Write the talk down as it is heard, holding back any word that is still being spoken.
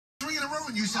row,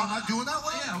 and you say I'm not doing that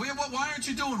well? Yeah, why aren't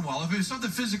you doing well? If there's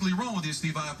something physically wrong with you,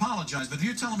 Steve, I apologize. But if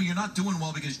you're telling me you're not doing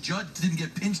well because Judd didn't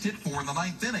get pinched hit for in the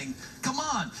 9th inning, come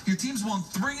on. Your team's won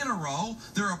 3 in a row.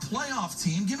 They're a playoff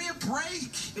team. Give me a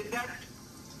break.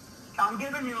 I'm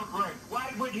giving you a break. Why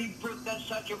would he put that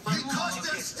such a break? Because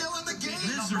they're still in the game.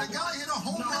 Miserable. The guy hit a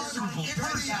home run in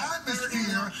the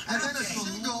atmosphere, and then a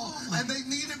single, and they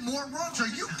needed more runs. Are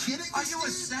you kidding me, Are you a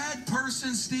sad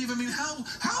person, Steve? I mean,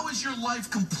 how is your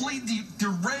life completely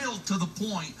derailed to the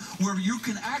point where you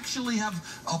can actually have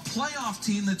a playoff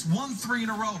team that's won 3 in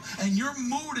a row, and your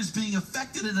mood is being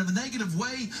affected in a negative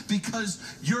way because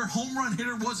your home run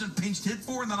hitter wasn't pinched hit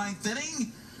for in the 9th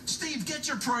inning? Steve, get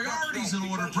your priorities in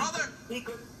order, brother.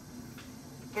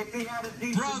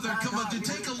 Brother, come on,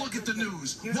 take a look at the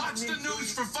news. Watch the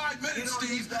news for 5 minutes,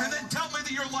 Steve, and then tell me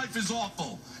that your life is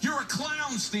awful. You're a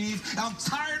clown, Steve. I'm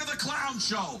tired of the clown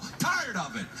show. Tired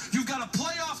of it. You've got a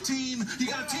playoff team. You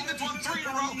got a team that's won 3 in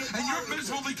a row, and you're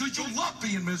miserable because you love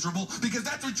being miserable, because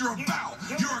that's what you're about.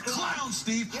 You're a clown,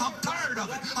 Steve. I'm tired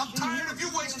of it. I'm tired of you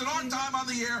wasting our time on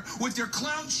the air with your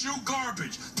clown shoe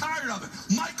garbage. Tired of it.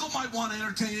 Michael might want to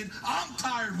entertain it. I'm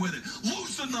tired with it.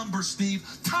 Lose the number, Steve.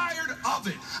 Tired of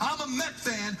it. I'm a Met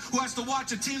fan who has to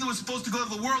watch a team that was supposed to go to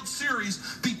the World Series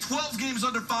be 12 games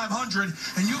under 500,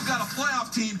 and you've got a playoff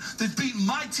team that's beaten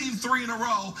my team 3 in a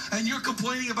row, and you're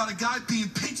complaining about a guy being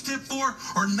pinched hit for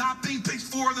or not being pinched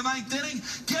for in the 9th inning?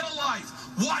 Get a life.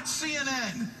 Watch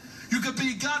CNN. You could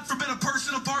be, God forbid, a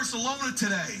person of Barcelona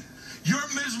today. You're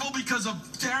miserable because of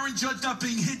Darren Judge not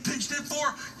being pinched hit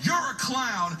for? You're a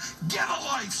clown. Get a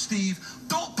life, Steve.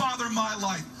 Don't bother my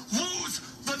life. Lose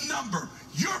the number.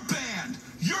 You're banned.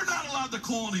 You're not allowed to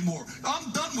call anymore.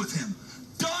 I'm done with him.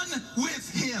 Done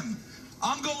with him.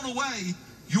 I'm going away.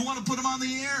 You want to put him on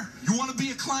the air? You want to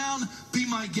be a clown? Be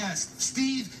my guest.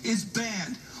 Steve is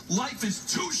banned. Life is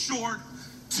too short,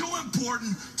 too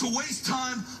important to waste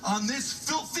time on this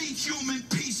filthy human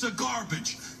piece of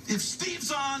garbage. If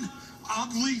Steve's on,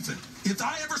 I'm leaving. If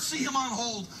I ever see him on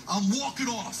hold, I'm walking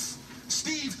off.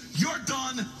 Steve, you're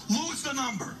done. Lose the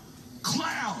number.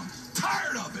 Clown.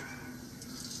 Tired of it.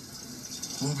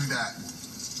 We'll be back.